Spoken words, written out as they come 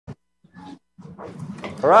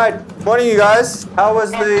All right. Morning, you guys. How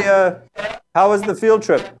was the field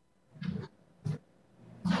trip?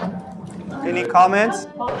 Any comments?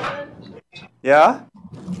 Yeah.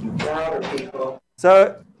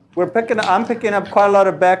 So I'm picking up quite a lot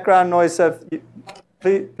of background noise. So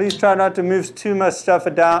please try not to move too much stuff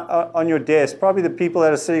down on your desk. Probably the people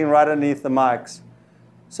that are sitting right underneath the mics.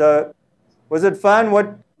 So, was it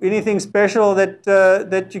fun? Anything special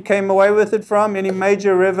that you came away with it from? Any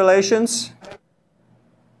major revelations?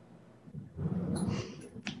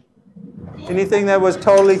 Anything that was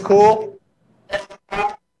totally cool?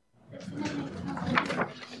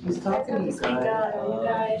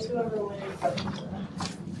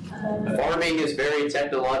 Farming is very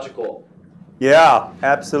technological. Yeah,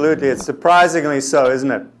 absolutely. It's surprisingly so,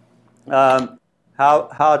 isn't it?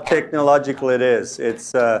 How technological it is.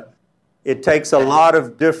 It takes a lot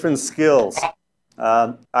of different skills.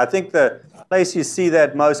 I think the place you see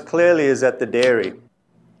that most clearly is at the dairy,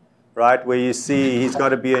 right? Where you see he's got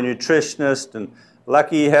to be a nutritionist, and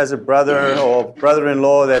lucky he has a brother or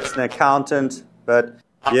brother-in-law that's an accountant. But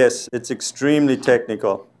yes, it's extremely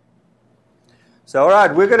technical. So all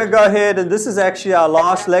right, we're going to go ahead, and this is actually our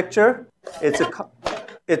last lecture.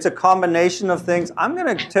 It's a combination of things. I'm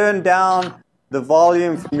going to turn down the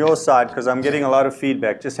volume from your side because I'm getting a lot of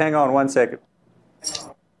feedback. Just hang on one second.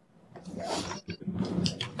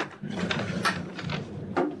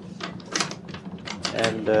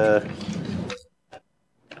 And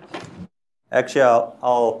actually,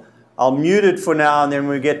 I'll mute it for now, and then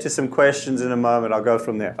when we get to some questions in a moment, I'll go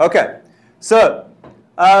from there. Okay, so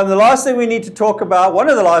the last thing we need to talk about, one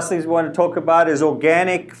of the last things we want to talk about is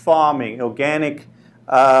organic farming, organic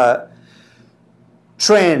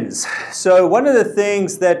trends. So one of the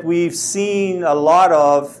things that we've seen a lot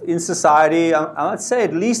of in society, I'd say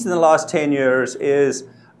at least in the last 10 years, is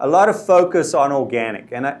a lot of focus on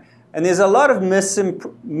organic. And there's a lot of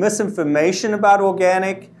misinformation about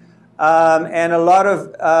organic and a lot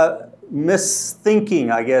of misthinking,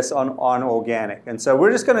 I guess, on organic. And so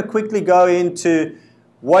we're just going to quickly go into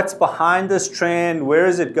what's behind this trend, where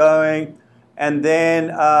is it going, and then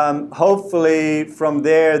hopefully from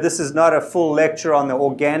there, this is not a full lecture on the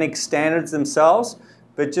organic standards themselves,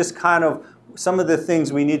 but just kind of some of the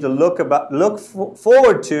things we need to look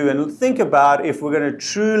forward to and think about if we're going to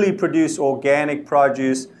truly produce organic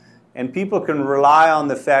produce, and people can rely on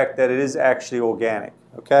the fact that it is actually organic.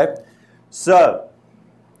 Okay, so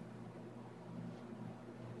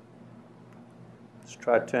let's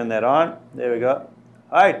try to turn that on. There we go.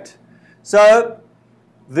 All right, so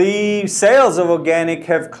the sales of organic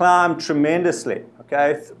have climbed tremendously,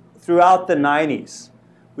 okay, throughout the 90s.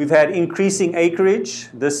 We've had increasing acreage.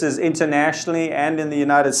 This is internationally and in the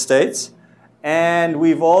United States. And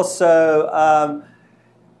we've also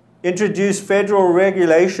introduced federal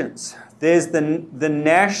regulations. There's the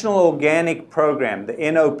National Organic Program, the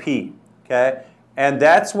NOP, okay? And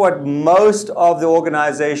that's what most of the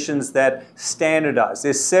organizations that standardize.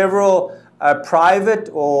 There's several private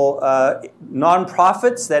or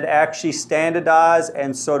non-profits that actually standardize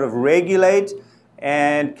and sort of regulate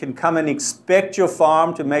and can come and inspect your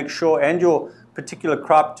farm to make sure, and your particular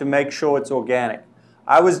crop to make sure it's organic.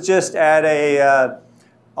 I was just at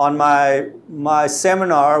on my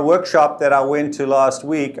seminar workshop that I went to last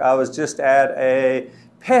week, I was just at a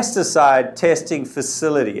pesticide testing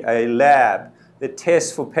facility, a lab that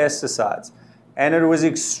tests for pesticides. And it was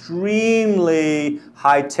extremely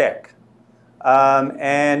high tech.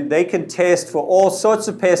 And they can test for all sorts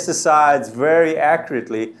of pesticides very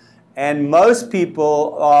accurately. And most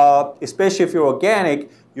people, especially if you're organic,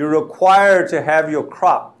 you're required to have your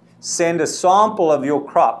crop, send a sample of your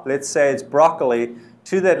crop, let's say it's broccoli,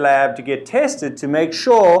 to that lab to get tested to make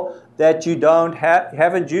sure that you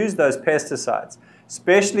haven't used those pesticides,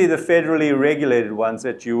 especially the federally regulated ones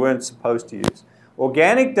that you weren't supposed to use.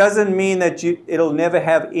 Organic doesn't mean that it'll never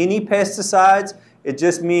have any pesticides. It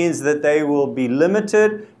just means that they will be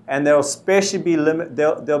limited, and they'll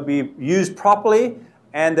be used properly,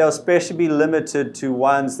 and they'll especially be limited to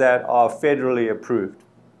ones that are federally approved.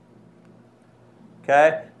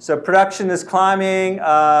 Okay, so production is climbing.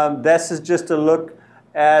 This is just a look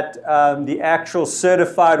at the actual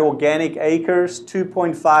certified organic acres,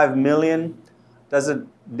 2.5 million. Doesn't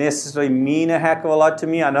necessarily mean a heck of a lot to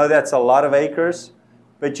me. I know that's a lot of acres,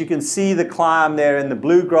 but you can see the climb there in the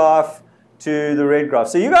blue graph to the red graph.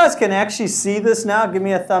 So you guys can actually see this now. Give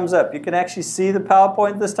me a thumbs up. You can actually see the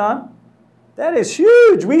PowerPoint this time? That is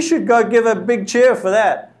huge. We should go give a big cheer for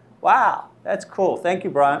that. Wow, that's cool. Thank you,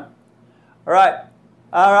 Brian. All right.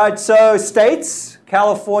 All right, so states,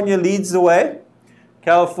 California leads the way.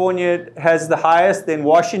 California has the highest, then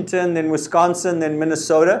Washington, then Wisconsin, then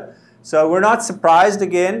Minnesota. So we're not surprised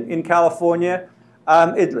again in California.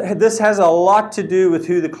 This has a lot to do with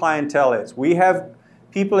who the clientele is. We have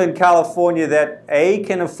people in California that A,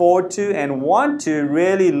 can afford to and want to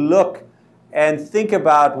really look and think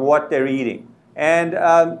about what they're eating. And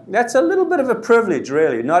that's a little bit of a privilege,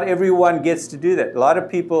 really. Not everyone gets to do that. A lot of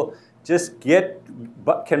people just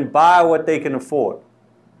can buy what they can afford.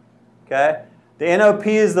 Okay? The NOP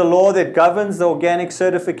is the law that governs the organic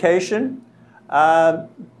certification.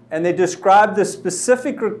 And they describe the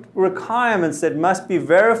specific requirements that must be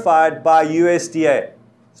verified by USDA.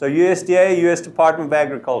 So USDA, US Department of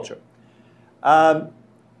Agriculture.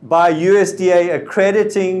 By USDA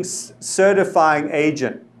accrediting certifying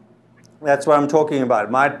agent. That's what I'm talking about.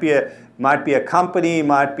 It might be a company,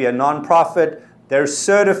 might be a nonprofit. They're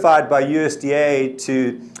certified by USDA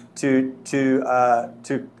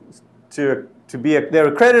they're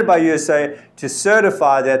accredited by USDA to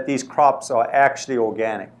certify that these crops are actually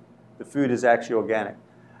organic. The food is actually organic.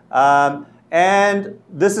 And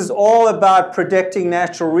this is all about protecting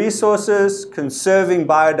natural resources, conserving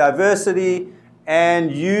biodiversity,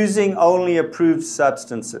 and using only approved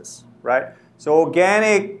substances, right? So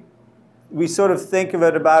organic, we sort of think of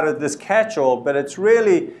it about it this catch-all, but it's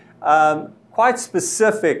really quite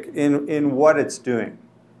specific in what it's doing.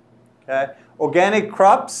 Okay? Organic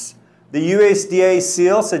crops, the USDA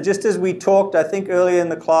seal, so just as we talked, I think earlier in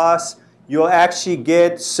the class, you'll actually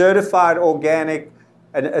get certified organic,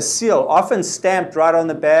 a seal, often stamped right on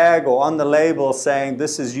the bag or on the label saying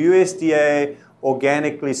this is USDA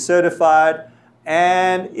organically certified,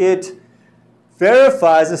 and it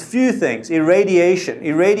verifies a few things. Irradiation.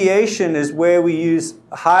 Irradiation is where we use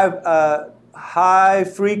high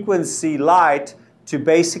frequency light to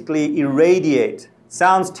basically irradiate.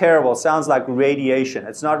 Sounds terrible. Sounds like radiation.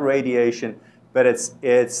 It's not radiation, but it's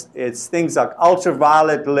things like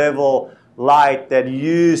ultraviolet level light that you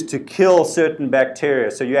use to kill certain bacteria.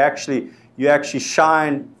 So you actually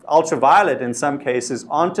shine ultraviolet in some cases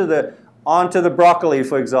onto the broccoli,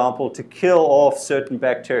 for example, to kill off certain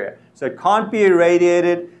bacteria. So it can't be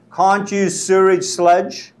irradiated, can't use sewage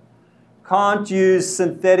sludge, can't use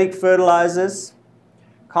synthetic fertilizers,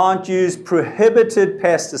 can't use prohibited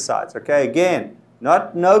pesticides. Okay, again,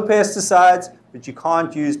 no pesticides, but you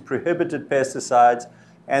can't use prohibited pesticides.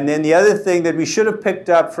 And then the other thing that we should have picked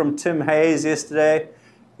up from Tim Hayes yesterday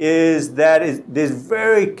is that there's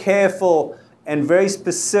very careful and very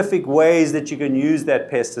specific ways that you can use that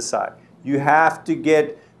pesticide. You have to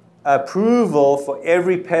get approval for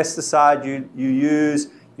every pesticide you use.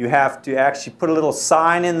 You have to actually put a little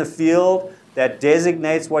sign in the field that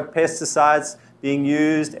designates what pesticides being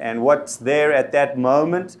used and what's there at that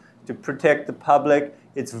moment to protect the public.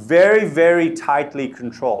 It's very, very tightly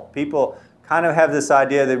controlled. People kind of have this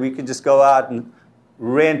idea that we can just go out and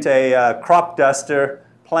rent a crop duster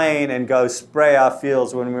plane and go spray our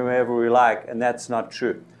fields whenever we like, and that's not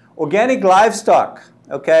true. Organic livestock,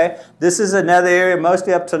 okay? This is another area,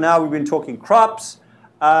 mostly up to now we've been talking crops.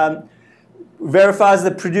 Verifies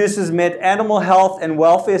that producers met animal health and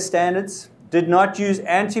welfare standards, did not use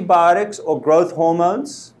antibiotics or growth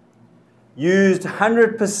hormones, used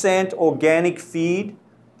 100% organic feed.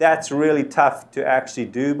 That's really tough to actually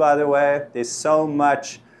do, by the way. There's so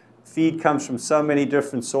much feed comes from so many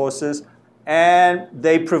different sources. And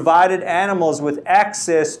they provided animals with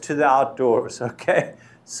access to the outdoors, okay?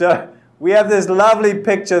 So we have this lovely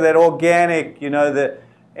picture that organic, you know,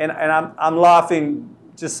 and I'm laughing,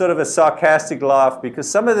 just sort of a sarcastic laugh, because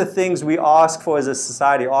some of the things we ask for as a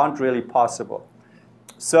society aren't really possible.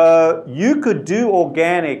 So you could do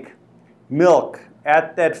organic milk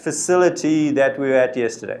at that facility that we were at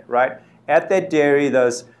yesterday, right? At that dairy,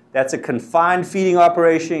 that's a confined feeding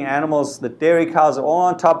operation. Animals, the dairy cows are all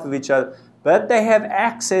on top of each other, but they have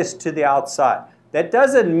access to the outside. That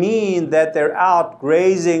doesn't mean that they're out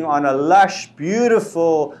grazing on a lush,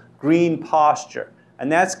 beautiful green pasture.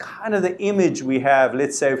 And that's kind of the image we have,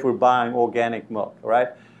 let's say, if we're buying organic milk, right?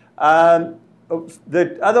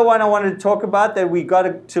 The other one I wanted to talk about that we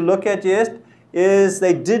got to look at yet is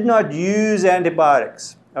they did not use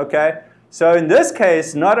antibiotics, okay? So in this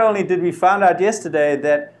case, not only did we find out yesterday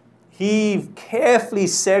that he carefully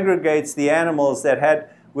segregates the animals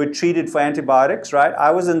that were treated for antibiotics, right?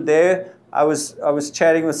 I wasn't there. I was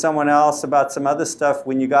chatting with someone else about some other stuff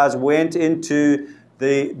when you guys went into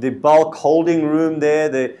the bulk holding room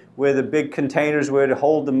there, where the big containers were to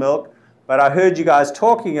hold the milk. But I heard you guys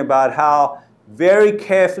talking about how very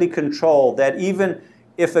carefully controlled that even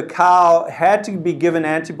if a cow had to be given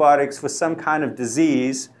antibiotics for some kind of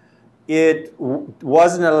disease, it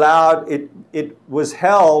wasn't allowed, it was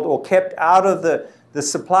held or kept out of the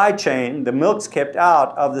supply chain, the milk's kept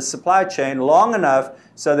out of the supply chain long enough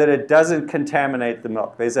so that it doesn't contaminate the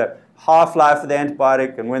milk. There's a half-life of the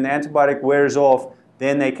antibiotic, and when the antibiotic wears off,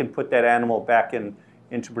 then they can put that animal back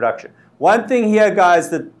into production. One thing here, guys,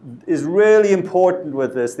 that is really important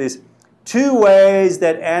with this, there's two ways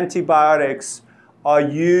that antibiotics are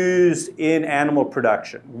used in animal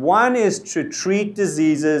production. One is to treat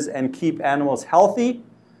diseases and keep animals healthy.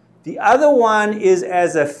 The other one is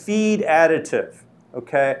as a feed additive,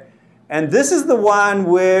 okay? And this is the one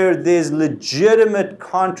where there's legitimate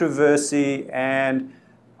controversy and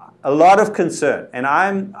a lot of concern. And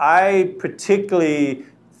I particularly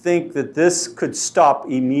think that this could stop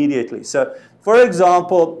immediately. So, for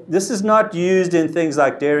example, this is not used in things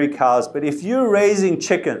like dairy cows, but if you're raising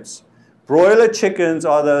chickens, broiler chickens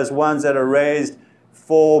are those ones that are raised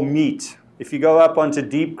for meat. If you go up onto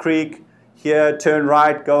Deep Creek, here, turn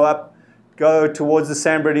right, go towards the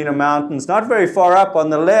San Bernardino Mountains, not very far up on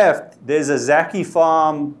the left, there's a Zaki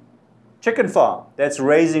farm, chicken farm, that's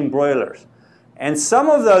raising broilers. And some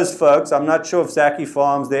of those folks, I'm not sure if Zaki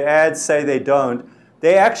Farms, their ads say they don't,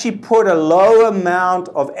 they actually put a low amount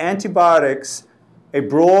of antibiotics, a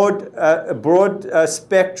broad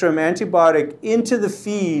spectrum antibiotic into the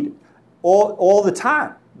feed all the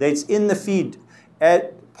time. It's in the feed,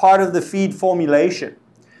 part of the feed formulation.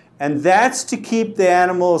 And that's to keep the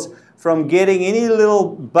animals from getting any little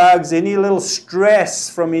bugs, any little stress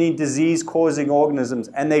from any disease-causing organisms,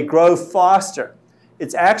 and they grow faster.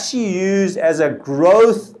 It's actually used as a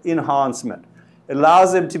growth enhancement. It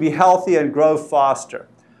allows them to be healthy and grow faster.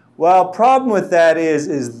 Well, problem with that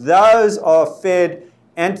is those are fed,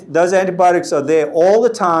 and those antibiotics are there all the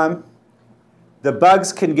time. The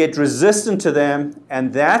bugs can get resistant to them,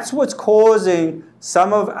 and that's what's causing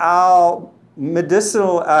some of our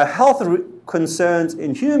medicinal health concerns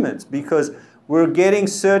in humans, because we're getting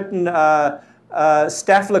certain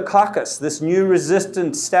staphylococcus, this new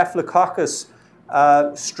resistant staphylococcus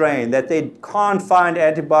strain that they can't find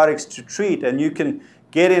antibiotics to treat, and you can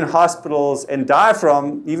get in hospitals and die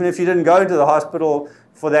from, even if you didn't go into the hospital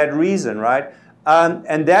for that reason, right?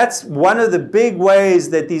 And that's one of the big ways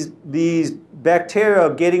that these bacteria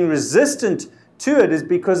are getting resistant to it, is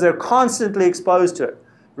because they're constantly exposed to it.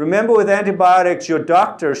 Remember, with antibiotics, your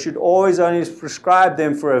doctor should always only prescribe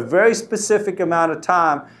them for a very specific amount of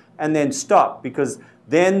time and then stop, because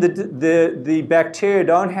then the bacteria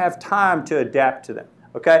don't have time to adapt to them.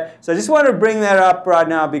 Okay? So I just want to bring that up right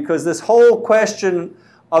now, because this whole question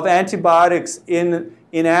of antibiotics in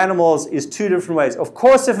animals is two different ways. Of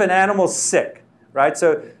course, if an animal's sick, right?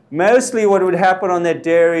 So mostly what would happen on that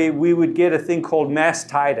dairy, we would get a thing called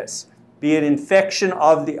mastitis, be an infection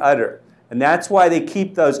of the udder. And that's why they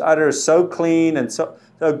keep those udders so clean and so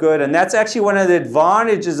good. And that's actually one of the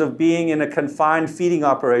advantages of being in a confined feeding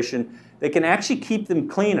operation. They can actually keep them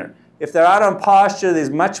cleaner. If they're out on pasture, there's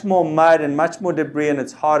much more mud and much more debris, and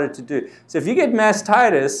it's harder to do. So if you get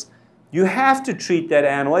mastitis, you have to treat that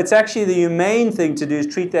animal. It's actually the humane thing to do, is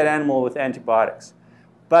treat that animal with antibiotics.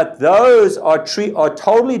 But those are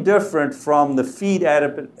totally different from the feed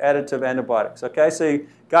additive antibiotics. Okay, so you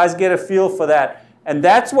guys get a feel for that. And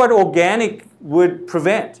that's what organic would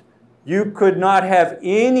prevent. You could not have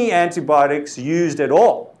any antibiotics used at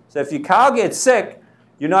all. So if your cow gets sick,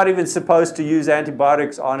 you're not even supposed to use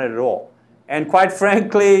antibiotics on it at all. And quite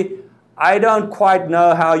frankly, I don't quite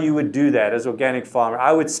know how you would do that as organic farmer.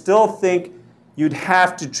 I would still think you'd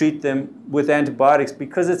have to treat them with antibiotics,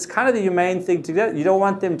 because it's kind of the humane thing to do. You don't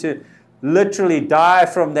want them to literally die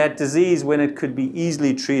from that disease when it could be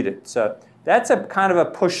easily treated. So that's a kind of a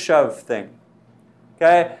push-shove thing.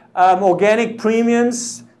 Okay, organic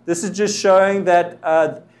premiums. This is just showing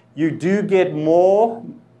that you do get more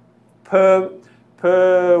per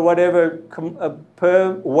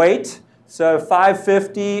weight. So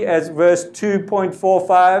 $5.50 as versus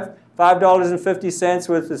 $2.45, $5.50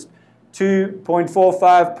 versus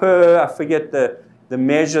 $2.45 per. I forget the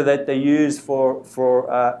measure that they use for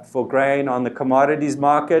grain on the commodities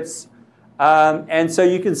markets. And so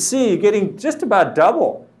you can see you're getting just about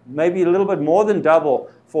double, maybe a little bit more than double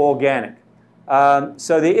for organic.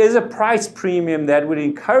 So there is a price premium that would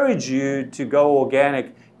encourage you to go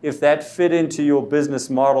organic if that fit into your business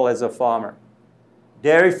model as a farmer.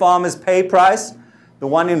 Dairy farmers' pay price, the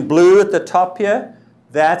one in blue at the top here,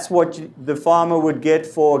 that's what the farmer would get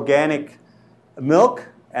for organic milk,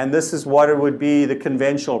 and this is what it would be the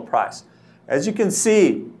conventional price. As you can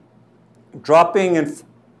see, dropping,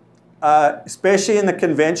 especially in the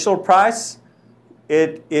conventional price,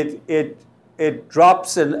 it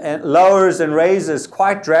drops and lowers and raises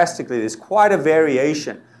quite drastically. There's quite a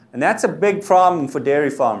variation. And that's a big problem for dairy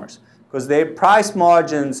farmers, because their price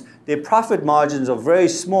margins, their profit margins are very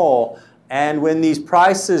small, and when these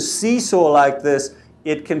prices seesaw like this,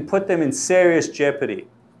 it can put them in serious jeopardy.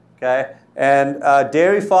 Okay? And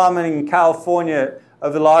dairy farming in California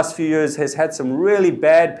over the last few years has had some really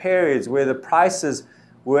bad periods where the prices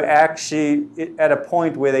were actually at a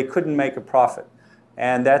point where they couldn't make a profit.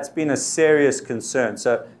 And that's been a serious concern.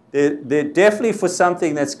 So they're definitely for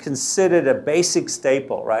something that's considered a basic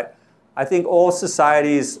staple, right? I think all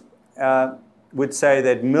societies would say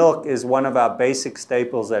that milk is one of our basic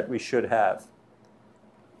staples that we should have.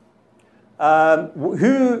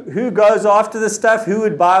 Who goes after this stuff? Who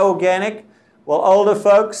would buy organic? Well, older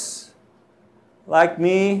folks like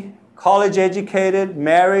me, college educated,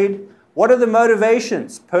 married. What are the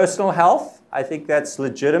motivations? Personal health. I think that's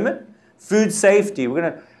legitimate. Food safety. We're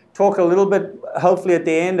going to talk a little bit, hopefully at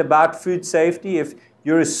the end, about food safety. If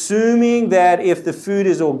you're assuming that if the food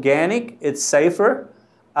is organic, it's safer,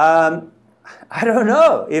 I don't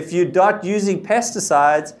know. If you're not using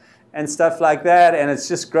pesticides and stuff like that, and it's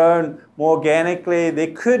just grown more organically,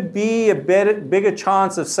 there could be a bigger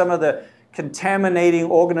chance of some of the contaminating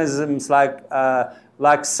organisms like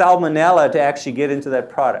salmonella to actually get into that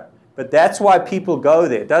product. But that's why people go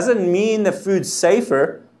there. It doesn't mean the food's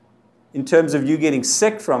safer in terms of you getting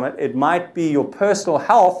sick from it. It might be your personal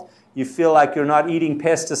health. You feel like you're not eating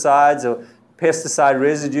pesticides or pesticide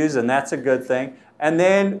residues, and that's a good thing. And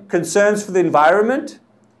then concerns for the environment.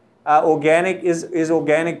 Is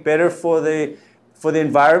organic better for the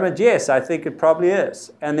environment? Yes, I think it probably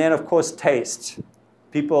is. And then, of course, taste.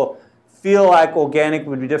 People feel like organic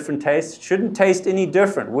would be different taste. It shouldn't taste any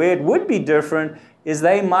different. Where it would be different is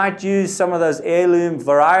they might use some of those heirloom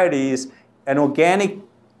varieties. An organic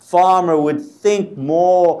farmer would think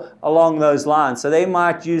more along those lines. So they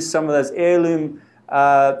might use some of those heirloom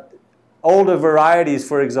older varieties,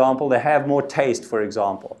 for example, that have more taste, for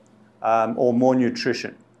example, or more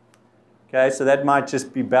nutrition. Okay, so that might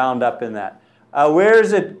just be bound up in that. Where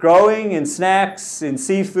is it growing? In snacks, in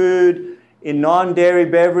seafood, in non-dairy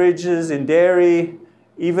beverages, in dairy,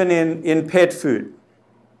 even in pet food.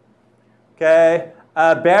 Okay,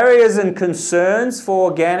 barriers and concerns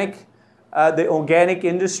for the organic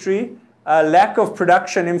industry, lack of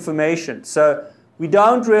production information. So we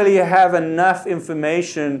don't really have enough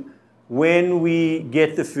information when we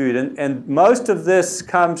get the food. And most of this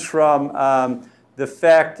comes from the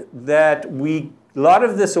fact that a lot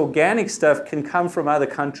of this organic stuff can come from other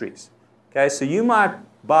countries. Okay, so you might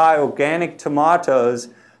buy organic tomatoes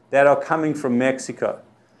that are coming from Mexico.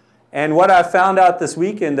 And what I found out this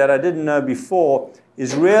weekend that I didn't know before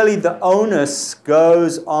is really the onus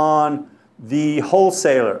goes on the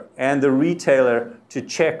wholesaler and the retailer to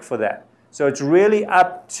check for that. So it's really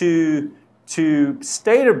up to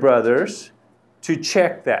Stater Brothers to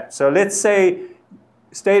check that. So let's say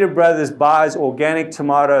Stater Brothers buys organic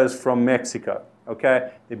tomatoes from Mexico.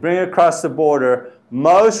 Okay, they bring it across the border.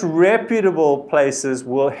 Most reputable places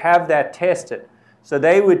will have that tested. So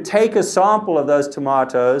they would take a sample of those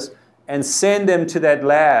tomatoes and send them to that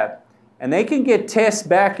lab. And they can get tests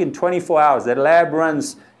back in 24 hours. That lab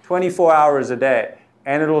runs 24 hours a day.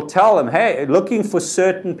 And it'll tell them, hey, looking for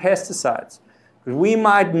certain pesticides. We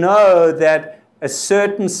might know that a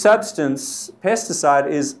certain substance, pesticide,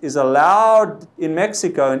 is allowed in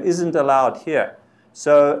Mexico and isn't allowed here.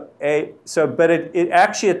 But it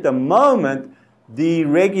actually at the moment, the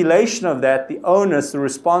regulation of that, the onus, the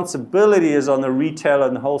responsibility is on the retailer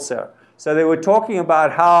and the wholesaler. So they were talking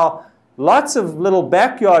about how lots of little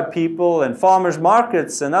backyard people and farmers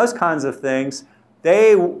markets and those kinds of things,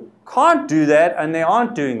 they can't do that and they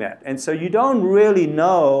aren't doing that. And so you don't really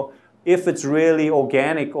know if it's really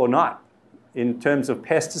organic or not in terms of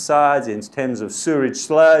pesticides, in terms of sewage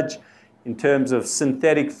sludge, in terms of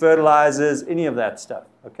synthetic fertilizers, any of that stuff,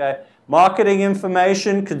 okay? Marketing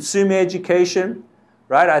information, consumer education,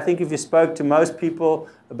 right? I think if you spoke to most people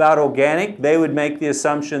about organic, they would make the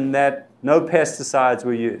assumption that no pesticides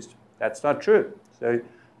were used. That's not true. So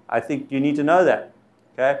I think you need to know that,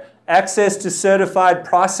 okay? Access to certified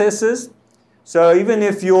processes. So even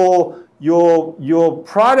if your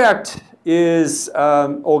product is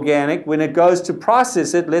organic, when it goes to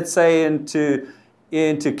process it, let's say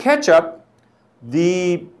into ketchup,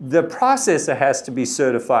 the processor has to be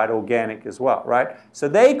certified organic as well, right? So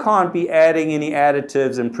they can't be adding any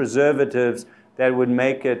additives and preservatives that would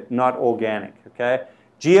make it not organic, okay?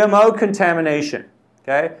 GMO contamination,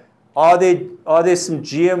 okay? Are there some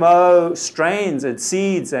GMO strains and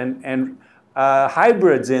seeds and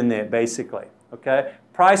hybrids in there, basically, okay?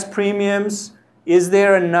 Price premiums, is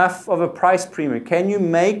there enough of a price premium? Can you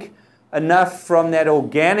make enough from that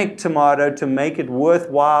organic tomato to make it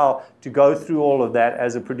worthwhile to go through all of that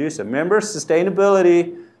as a producer. Remember,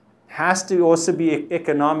 sustainability has to also be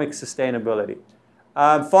economic sustainability.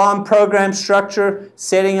 Farm program structure,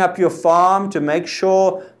 setting up your farm to make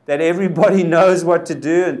sure that everybody knows what to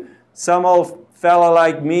do. And some old fella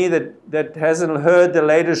like me that hasn't heard the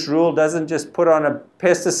latest rule doesn't just put on a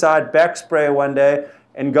pesticide back sprayer one day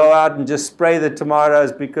and go out and just spray the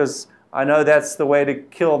tomatoes because I know that's the way to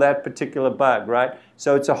kill that particular bug, right?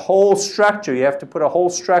 So it's a whole structure. You have to put a whole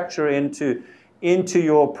structure into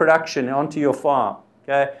your production, onto your farm,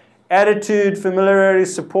 okay? Attitude, familiarity,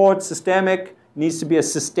 support, systemic. Needs to be a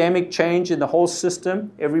systemic change in the whole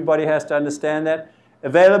system. Everybody has to understand that.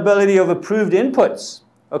 Availability of approved inputs.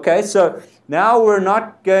 Okay, so now we're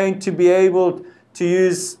not going to be able to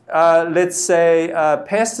use, let's say,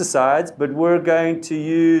 pesticides, but we're going to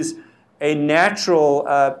use a natural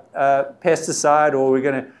pesticide, or we're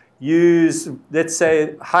going to use, let's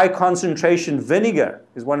say, high concentration vinegar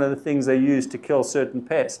is one of the things they use to kill certain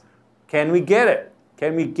pests. Can we get it?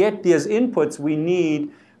 Can we get these inputs we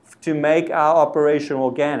need to make our operation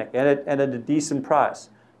organic and at a decent price?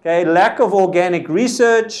 Okay, lack of organic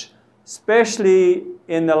research, especially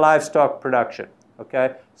in the livestock production.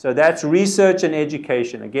 Okay, so that's research and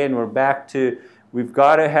education. Again, we're back to, we've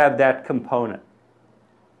got to have that component.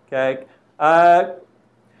 Okay,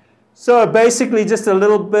 so basically just a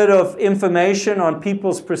little bit of information on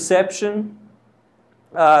people's perception.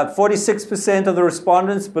 46% of the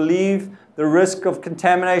respondents believe the risk of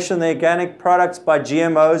contamination in the organic products by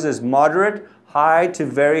GMOs is moderate, high to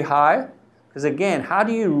very high. Because again, how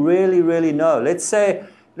do you really know? Let's say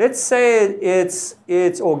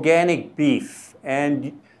it's organic beef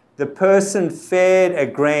and the person fed a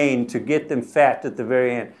grain to get them fat at the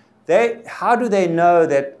very end. How do they know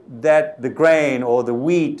that the grain or the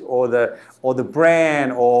wheat or the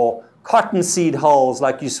bran or cottonseed hulls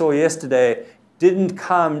like you saw yesterday didn't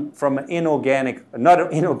come from an inorganic, not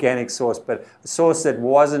an inorganic source, but a source that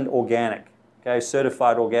wasn't organic, okay,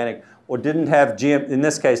 certified organic, or didn't have in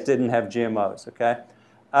this case, didn't have GMOs, okay?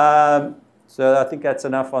 So I think that's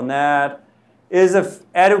enough on that. Is an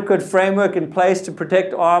adequate framework in place to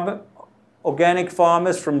protect organic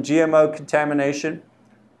farmers from GMO contamination?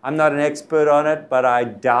 I'm not an expert on it, but I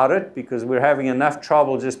doubt it because we're having enough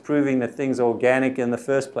trouble just proving that things are organic in the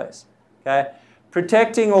first place, okay?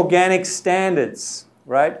 Protecting organic standards,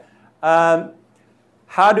 right? These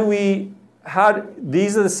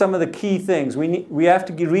are some of the key things. We have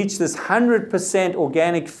to reach this 100%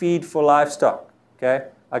 organic feed for livestock, okay?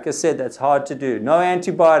 Like I said, that's hard to do. No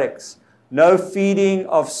antibiotics, no feeding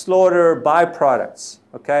of slaughter byproducts,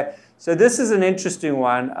 okay? So this is an interesting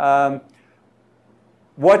one.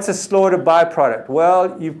 What's a slaughter byproduct?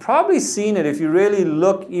 Well, you've probably seen it. If you really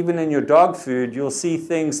look even in your dog food, you'll see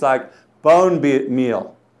things like bone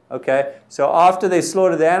meal, okay? So after they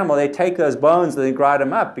slaughter the animal, they take those bones and they grind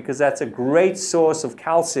them up because that's a great source of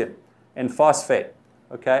calcium and phosphate,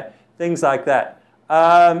 okay? Things like that.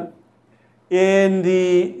 In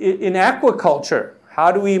aquaculture,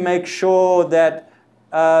 how do we make sure that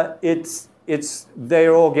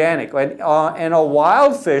they're organic? And are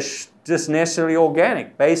wild fish just necessarily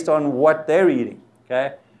organic based on what they're eating,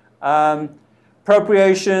 okay?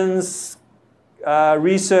 Appropriations,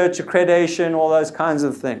 research, accreditation, all those kinds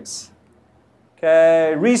of things.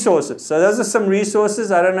 Okay, resources. So those are some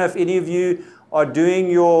resources. I don't know if any of you are doing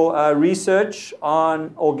your research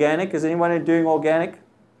on organic. Is anyone doing organic?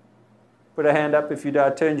 Put a hand up if you do. I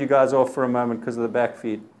turned you guys off for a moment because of the back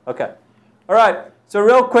feed. Okay. All right. So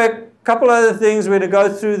real quick, a couple other things. We're going to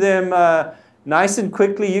go through them nice and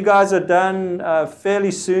quickly. You guys are done fairly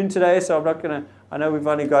soon today, so I'm not going to, I know we've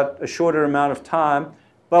only got a shorter amount of time.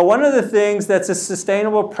 But one of the things that's a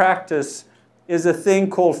sustainable practice is a thing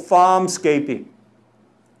called farmscaping.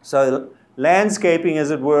 So landscaping,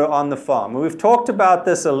 as it were, on the farm. And we've talked about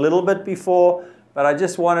this a little bit before, but I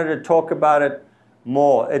just wanted to talk about it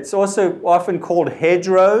more. It's also often called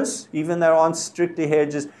hedgerows, even though they aren't strictly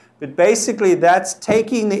hedges. But basically, that's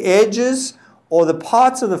taking the edges or the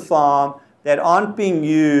parts of the farm that aren't being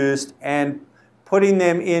used and putting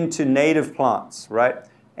them into native plants, right?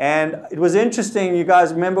 And it was interesting, you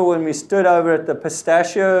guys remember when we stood over at the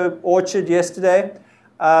pistachio orchard yesterday?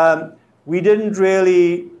 We didn't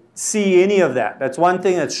really see any of that. That's one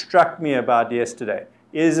thing that struck me about yesterday,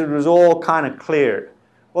 is it was all kind of cleared.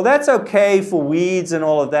 Well, that's okay for weeds and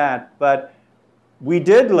all of that, but we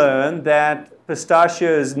did learn that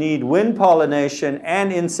pistachios need wind pollination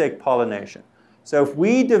and insect pollination. So if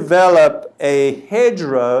we develop a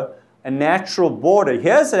hedgerow, a natural border,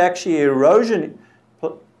 here's actually erosion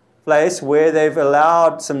place where they've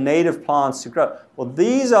allowed some native plants to grow. Well,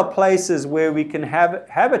 these are places where we can have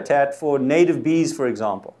habitat for native bees, for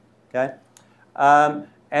example. Okay?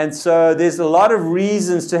 And so there's a lot of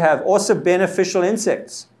reasons to have also beneficial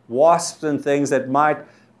insects, wasps and things that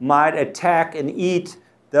might attack and eat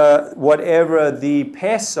whatever the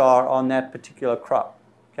pests are on that particular crop.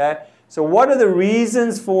 Okay? So what are the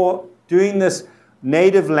reasons for doing this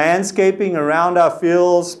native landscaping around our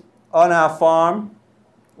fields, on our farm?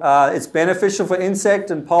 It's beneficial for insect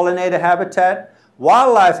and pollinator habitat,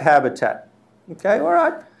 wildlife habitat. Okay, all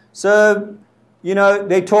right. So, you know,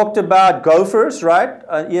 they talked about gophers, right,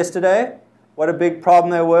 yesterday. What a big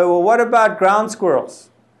problem they were. Well, what about ground squirrels?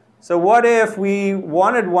 So what if we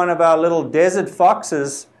wanted one of our little desert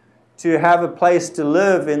foxes to have a place to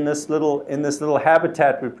live in this little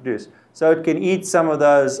habitat we produce, so it can eat some of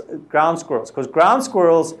those ground squirrels? Because ground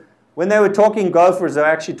squirrels, when they were talking gophers, they were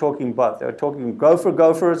actually talking both. They were talking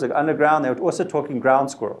gophers, like underground. They were also talking ground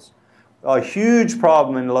squirrels. A huge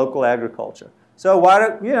problem in local agriculture. So why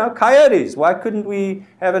don't, you know, coyotes? Why couldn't we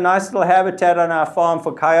have a nice little habitat on our farm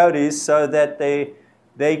for coyotes so that they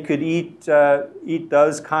could eat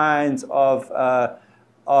those kinds of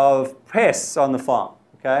pests on the farm?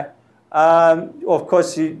 Okay. Of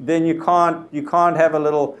course, then you can't have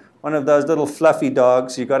one of those little fluffy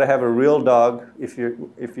dogs. You've got to have a real dog if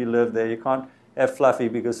you live there. You can't have Fluffy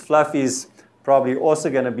because Fluffy's probably also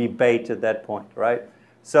going to be bait at that point, right?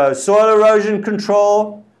 So soil erosion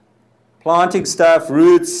control, planting stuff,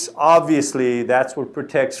 roots, obviously that's what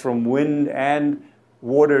protects from wind and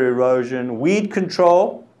water erosion. Weed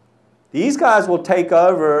control, these guys will take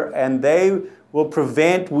over and they will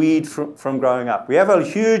prevent weed from growing up. We have a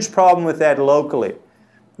huge problem with that locally.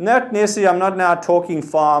 Not necessarily, I'm not now talking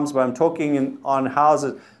farms, but I'm talking on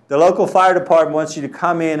houses. The local fire department wants you to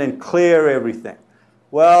come in and clear everything.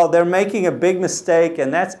 Well, they're making a big mistake,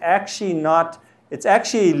 and that's actually not, it's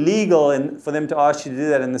actually illegal for them to ask you to do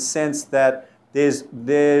that in the sense that there's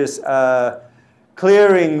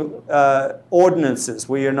clearing ordinances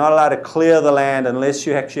where you're not allowed to clear the land unless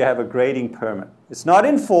you actually have a grading permit. It's not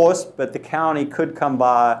enforced, but the county could come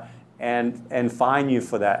by and fine you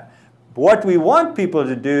for that. But what we want people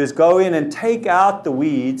to do is go in and take out the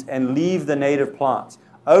weeds and leave the native plants.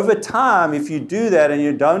 Over time, if you do that and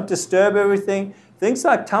you don't disturb everything, things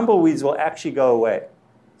like tumbleweeds will actually go away.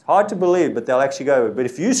 It's hard to believe, but they'll actually go away. But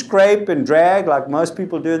if you scrape and drag, like most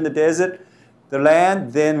people do in the desert, the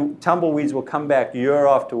land, then tumbleweeds will come back year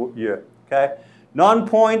after year. Okay?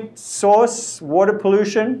 Non-point source water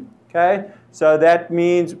pollution. Okay? So that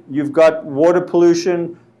means you've got water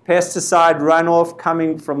pollution, pesticide runoff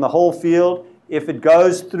coming from the whole field. If it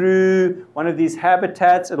goes through one of these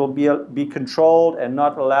habitats, it'll be controlled and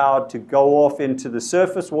not allowed to go off into the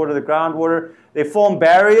surface water, the groundwater. They form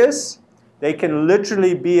barriers. They can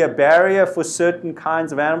literally be a barrier for certain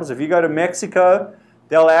kinds of animals. If you go to Mexico,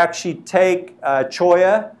 they'll actually take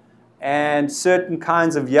cholla and certain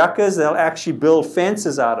kinds of yuccas. They'll actually build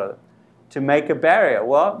fences out of it to make a barrier.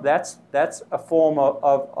 Well, that's a form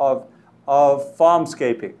of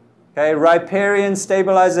farmscaping. Okay, riparian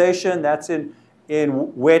stabilization, that's in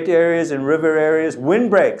wet areas and river areas.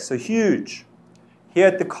 Windbreaks are huge. Here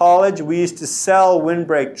at the college, we used to sell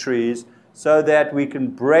windbreak trees so that we can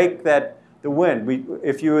break the wind.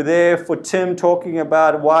 If you were there for Tim talking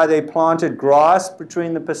about why they planted grass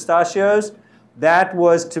between the pistachios, that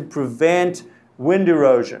was to prevent wind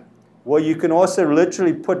erosion. Well, you can also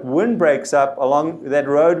literally put windbreaks up along that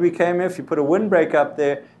road we came in. If you put a windbreak up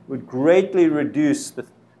there, it would greatly reduce the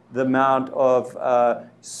amount of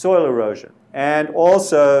soil erosion. And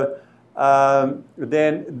also,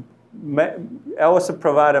 then also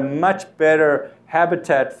provide a much better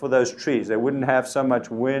habitat for those trees. They wouldn't have so much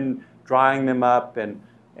wind drying them up and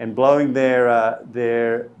blowing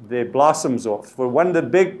their blossoms off. For one of the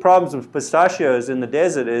big problems with pistachios in the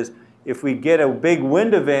desert is if we get a big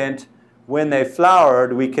wind event when they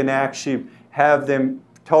flowered, we can actually have them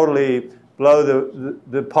totally blow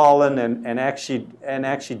the pollen and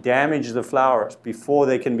actually damage the flowers before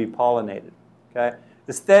they can be pollinated. Okay?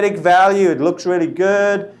 Aesthetic value, it looks really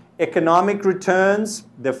good. Economic returns,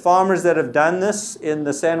 the farmers that have done this in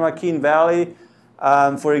the San Joaquin Valley,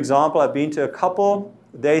 for example, I've been to a couple.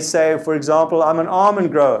 They say, for example, I'm an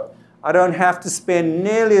almond grower. I don't have to spend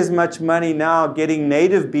nearly as much money now getting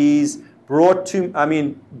native bees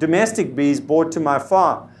domestic bees brought to my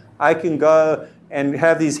farm. I can go and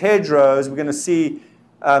have these hedgerows. We're going to see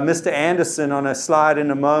Mr. Anderson on a slide in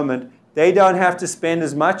a moment. They don't have to spend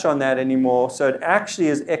as much on that anymore, so it actually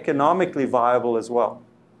is economically viable as well.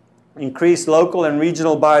 Increased local and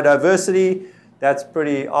regional biodiversity, that's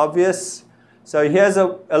pretty obvious. So here's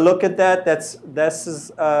a look at that. This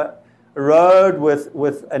is a road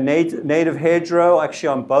with a native hedgerow actually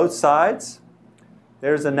on both sides.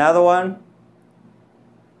 There's another one.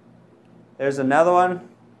 There's another one.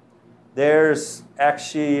 There's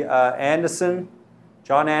actually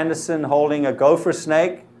John Anderson holding a gopher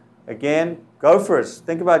snake. Again, gophers.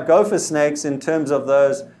 Think about gopher snakes in terms of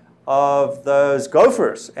those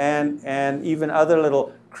gophers and even other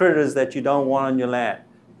little critters that you don't want on your land.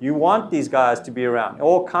 You want these guys to be around.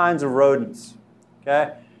 All kinds of rodents.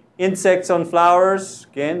 Okay? Insects on flowers.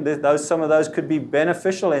 Again, some of those could be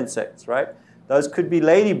beneficial insects, right? Those could be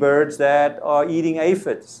ladybirds that are eating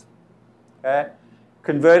aphids. Okay?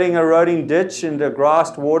 Converting a eroding ditch into a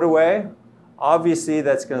grassed waterway. Obviously,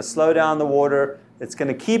 that's going to slow down the water. It's going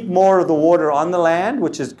to keep more of the water on the land,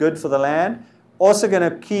 which is good for the land. Also going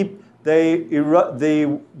to keep the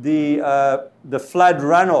flood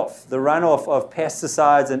runoff, the runoff of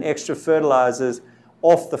pesticides and extra fertilizers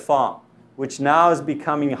off the farm, which now is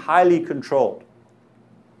becoming highly controlled.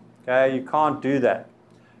 Okay, you can't do that.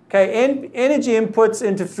 Okay, energy inputs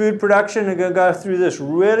into food production. I'm going to go through this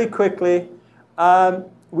really quickly.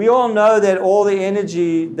 We all know that all the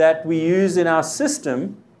energy that we use in our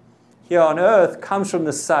system here on Earth comes from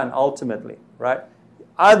the sun ultimately, right?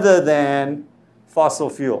 Other than fossil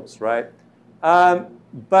fuels, right?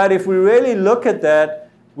 But if we really look at that,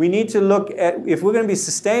 we need to look at, if we're going to be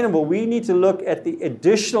sustainable, we need to look at the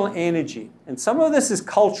additional energy. And some of this is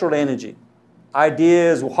cultural energy,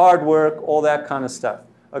 ideas, hard work, all that kind of stuff.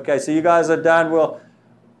 Okay, so you guys are done. We'll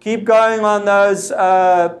keep going on those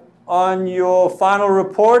on your final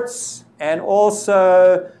reports, and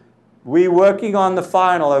also we're working on the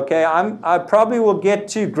final. Okay, I probably will get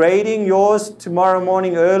to grading yours tomorrow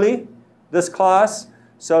morning early, this class.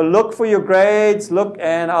 So look for your grades,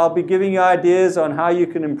 and I'll be giving you ideas on how you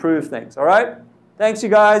can improve things. All right? Thanks, you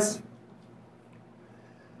guys.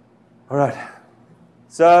 All right.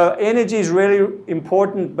 So energy is really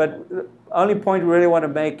important, but the only point we really want to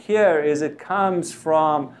make here is it comes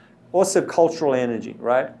from also cultural energy,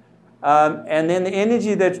 right? And then the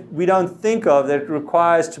energy that we don't think of that it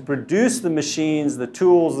requires to produce the machines, the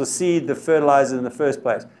tools, the seed, the fertilizer in the first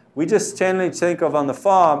place. We just generally think of on the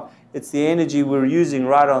farm, it's the energy we're using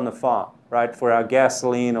right on the farm, right, for our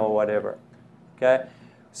gasoline or whatever. Okay?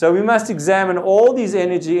 So we must examine all these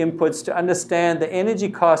energy inputs to understand the energy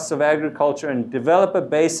costs of agriculture and develop a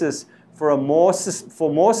basis for more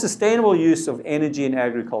sustainable use of energy in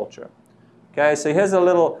agriculture. Okay, so here's a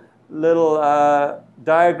little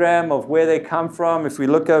diagram of where they come from. If we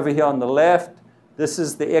look over here on the left, this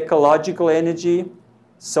is the ecological energy,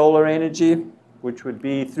 solar energy, which would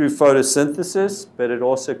be through photosynthesis, but it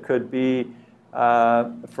also could be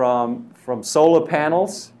from solar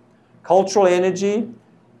panels. Cultural energy,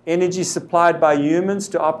 energy supplied by humans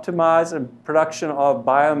to optimize the production of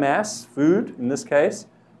biomass, food in this case.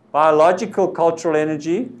 Biological cultural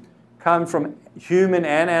energy come from human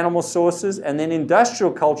and animal sources, and then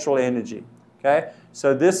industrial cultural energy. Okay?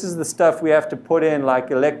 So this is the stuff we have to put in, like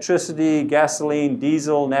electricity, gasoline,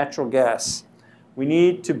 diesel, natural gas. We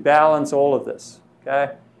need to balance all of this.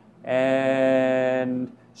 Okay?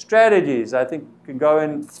 And strategies, I think we can go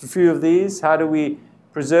in a few of these. How do we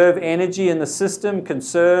preserve energy in the system,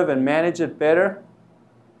 conserve and manage it better?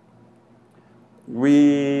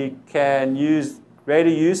 We can use greater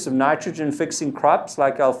use of nitrogen-fixing crops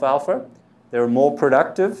like alfalfa. They're more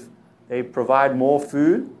productive. They provide more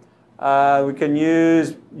food. We can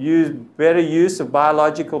use better use of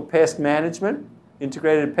biological pest management,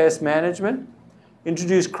 integrated pest management.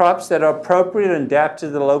 Introduce crops that are appropriate and adapt to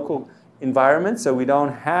the local environment, so we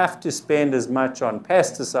don't have to spend as much on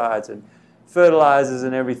pesticides and fertilizers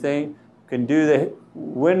and everything. We can do the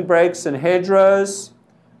windbreaks and hedgerows,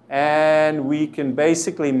 and we can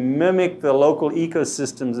basically mimic the local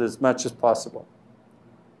ecosystems as much as possible.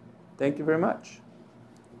 Thank you very much.